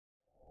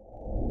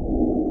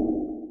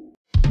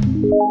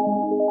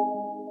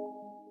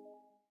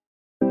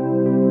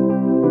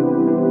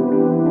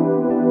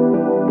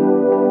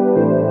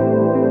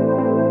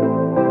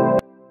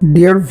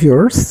Dear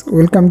viewers,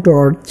 welcome to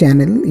our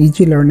channel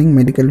Easy Learning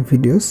Medical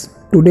Videos.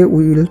 Today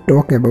we will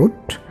talk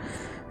about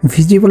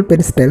visible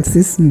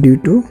peristalsis due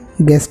to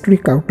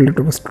gastric outlet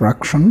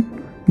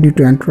obstruction due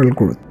to antral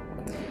growth.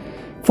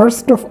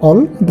 First of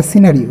all, the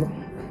scenario.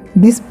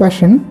 This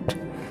patient,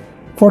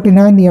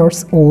 49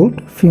 years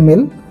old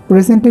female,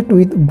 presented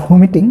with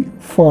vomiting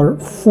for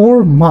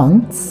 4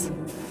 months.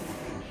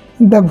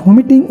 The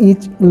vomiting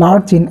is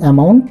large in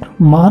amount,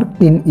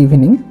 marked in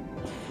evening.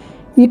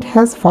 It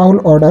has foul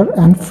odor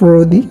and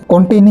frothy,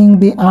 containing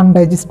the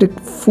undigested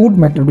food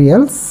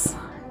materials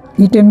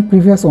eaten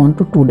previous 1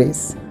 to 2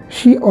 days.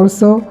 She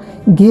also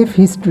gave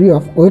history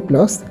of weight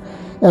loss,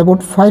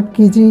 about 5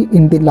 kg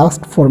in the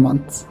last 4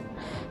 months.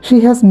 She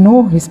has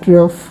no history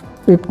of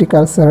peptic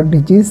ulcer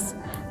disease,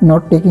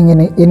 not taking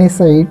any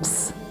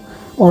NSAIDs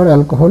or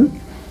alcohol.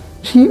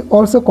 She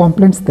also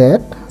complains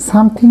that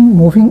something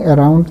moving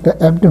around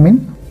the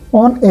abdomen.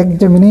 On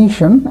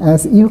examination,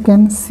 as you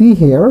can see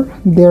here,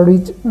 there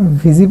is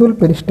visible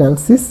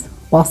peristalsis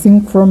passing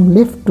from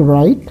left to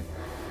right.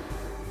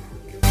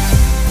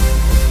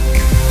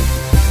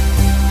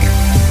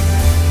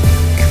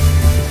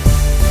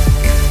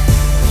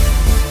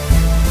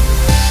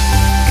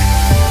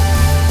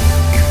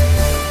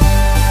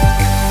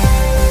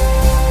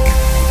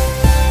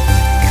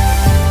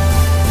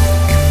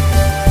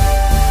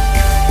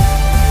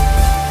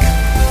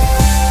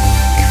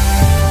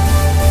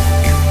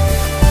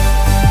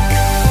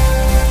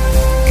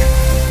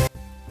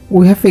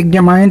 We have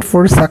examined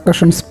for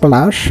succussion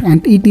splash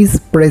and it is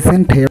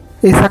present here.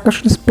 A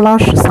succussion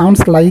splash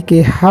sounds like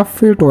a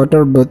half-filled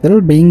water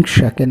bottle being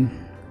shaken.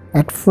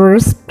 At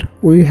first,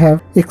 we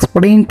have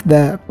explained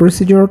the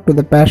procedure to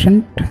the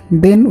patient.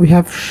 Then we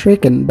have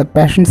shaken the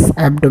patient's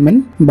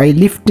abdomen by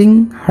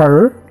lifting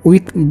her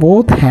with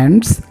both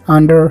hands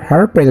under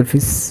her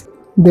pelvis.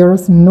 There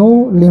is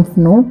no lymph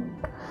node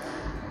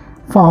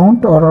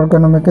found or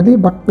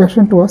organomegaly, but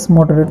patient was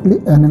moderately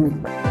anemic.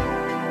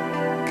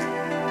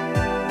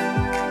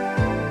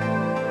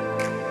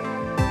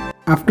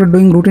 After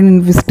doing routine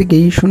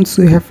investigations,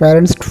 we have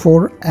arranged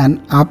for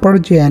an upper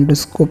GI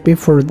endoscopy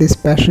for this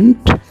patient,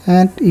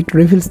 and it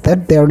reveals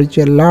that there is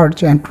a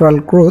large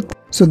antral growth.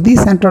 So this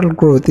antral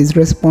growth is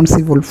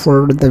responsible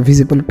for the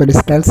visible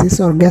peristalsis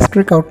or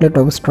gastric outlet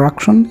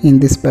obstruction in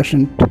this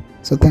patient.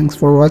 So thanks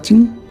for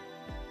watching.